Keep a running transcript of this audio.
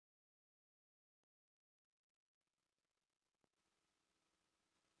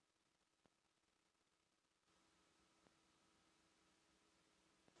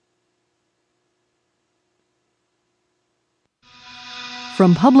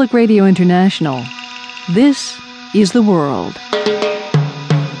From Public Radio International, this is The World.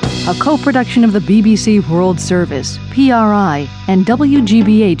 A co-production of the BBC World Service, PRI, and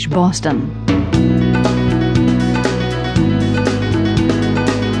WGBH Boston.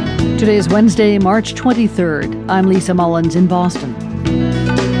 Today is Wednesday, March 23rd. I'm Lisa Mullins in Boston.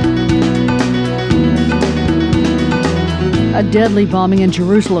 A deadly bombing in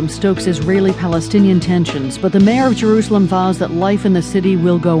Jerusalem stokes Israeli-Palestinian tensions, but the mayor of Jerusalem vows that life in the city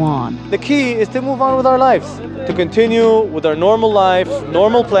will go on. The key is to move on with our lives, to continue with our normal life,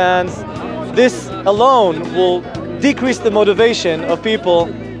 normal plans. This alone will decrease the motivation of people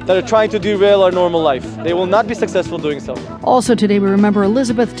that are trying to derail our normal life. They will not be successful doing so. Also today we remember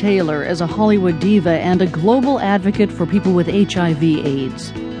Elizabeth Taylor as a Hollywood diva and a global advocate for people with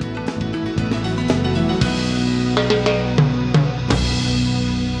HIV/AIDS.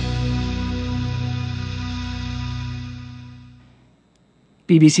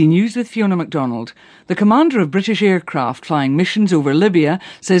 BBC News with Fiona MacDonald. The commander of British aircraft flying missions over Libya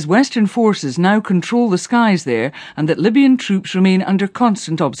says Western forces now control the skies there and that Libyan troops remain under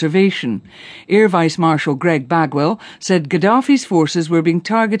constant observation. Air Vice Marshal Greg Bagwell said Gaddafi's forces were being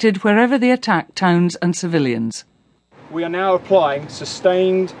targeted wherever they attacked towns and civilians. We are now applying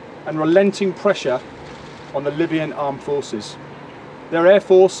sustained and relenting pressure on the Libyan armed forces. Their air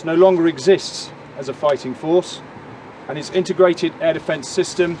force no longer exists as a fighting force, and its integrated air defence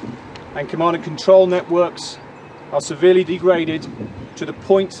system and command and control networks are severely degraded to the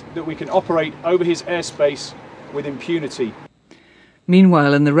point that we can operate over his airspace with impunity.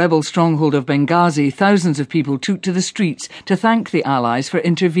 Meanwhile, in the rebel stronghold of Benghazi, thousands of people took to the streets to thank the Allies for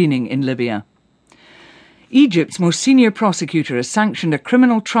intervening in Libya. Egypt's most senior prosecutor has sanctioned a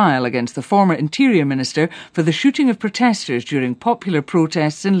criminal trial against the former Interior Minister for the shooting of protesters during popular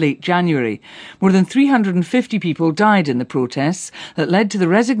protests in late January. More than 350 people died in the protests that led to the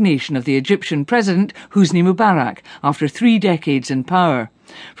resignation of the Egyptian President Hosni Mubarak after 3 decades in power.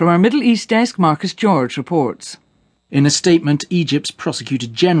 From our Middle East desk, Marcus George reports. In a statement, Egypt's Prosecutor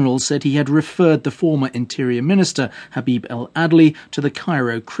General said he had referred the former Interior Minister, Habib El Adly, to the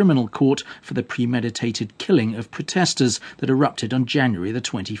Cairo Criminal Court for the premeditated killing of protesters that erupted on January the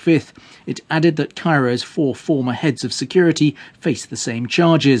 25th. It added that Cairo's 4 former heads of security face the same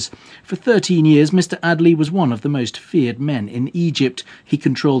charges. For 13 years, Mr. Adly was one of the most feared men in Egypt. He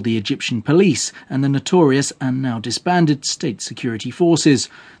controlled the Egyptian police and the notorious and now disbanded state security forces.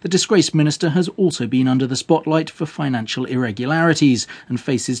 The disgraced minister has also been under the spotlight for financial irregularities and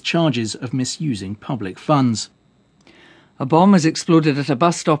faces charges of misusing public funds. A bomb has exploded at a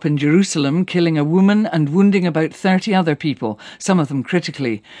bus stop in Jerusalem, killing a woman and wounding about 30 other people, some of them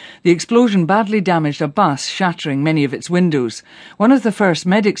critically. The explosion badly damaged a bus, shattering many of its windows. One of the first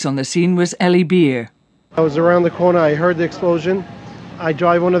medics on the scene was Eli Beer. I was around the corner, I heard the explosion. I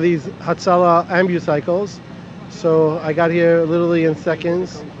drive one of these Hatzalah ambucycles, so I got here literally in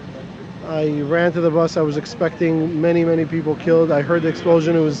seconds. I ran to the bus. I was expecting many people killed. I heard the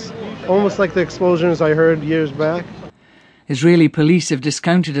explosion. It was almost like the explosions I heard years back. Israeli police have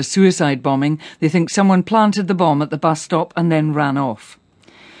discounted a suicide bombing. They think someone planted the bomb at the bus stop and then ran off.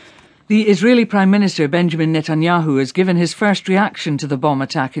 The Israeli Prime Minister Benjamin Netanyahu has given his first reaction to the bomb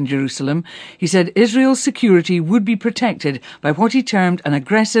attack in Jerusalem. He said Israel's security would be protected by what he termed an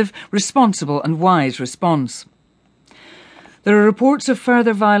aggressive, responsible and wise response. There are reports of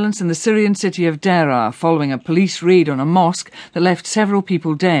further violence in the Syrian city of Deraa following a police raid on a mosque that left several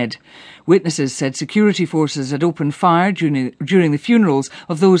people dead. Witnesses said security forces had opened fire during the funerals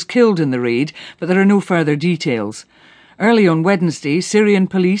of those killed in the raid, but there are no further details. Early on Wednesday, Syrian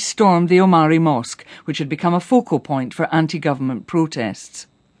police stormed the Omari Mosque, which had become a focal point for anti-government protests.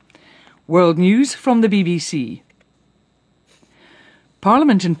 World News from the BBC.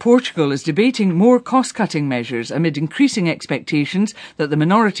 Parliament in Portugal is debating more cost-cutting measures amid increasing expectations that the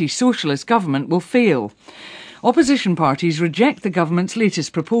minority socialist government will fail. Opposition parties reject the government's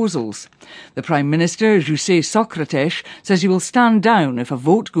latest proposals. The Prime Minister, José Sócrates, says he will stand down if a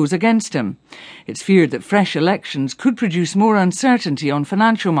vote goes against him. It's feared that fresh elections could produce more uncertainty on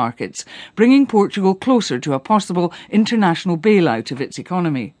financial markets, bringing Portugal closer to a possible international bailout of its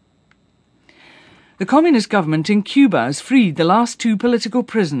economy. The communist government in Cuba has freed the last 2 political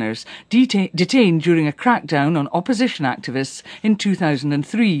prisoners detained during a crackdown on opposition activists in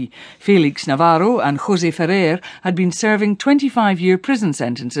 2003. Felix Navarro and José Ferrer had been serving 25-year prison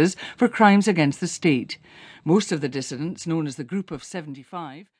sentences for crimes against the state. Most of the dissidents, known as the Group of 75,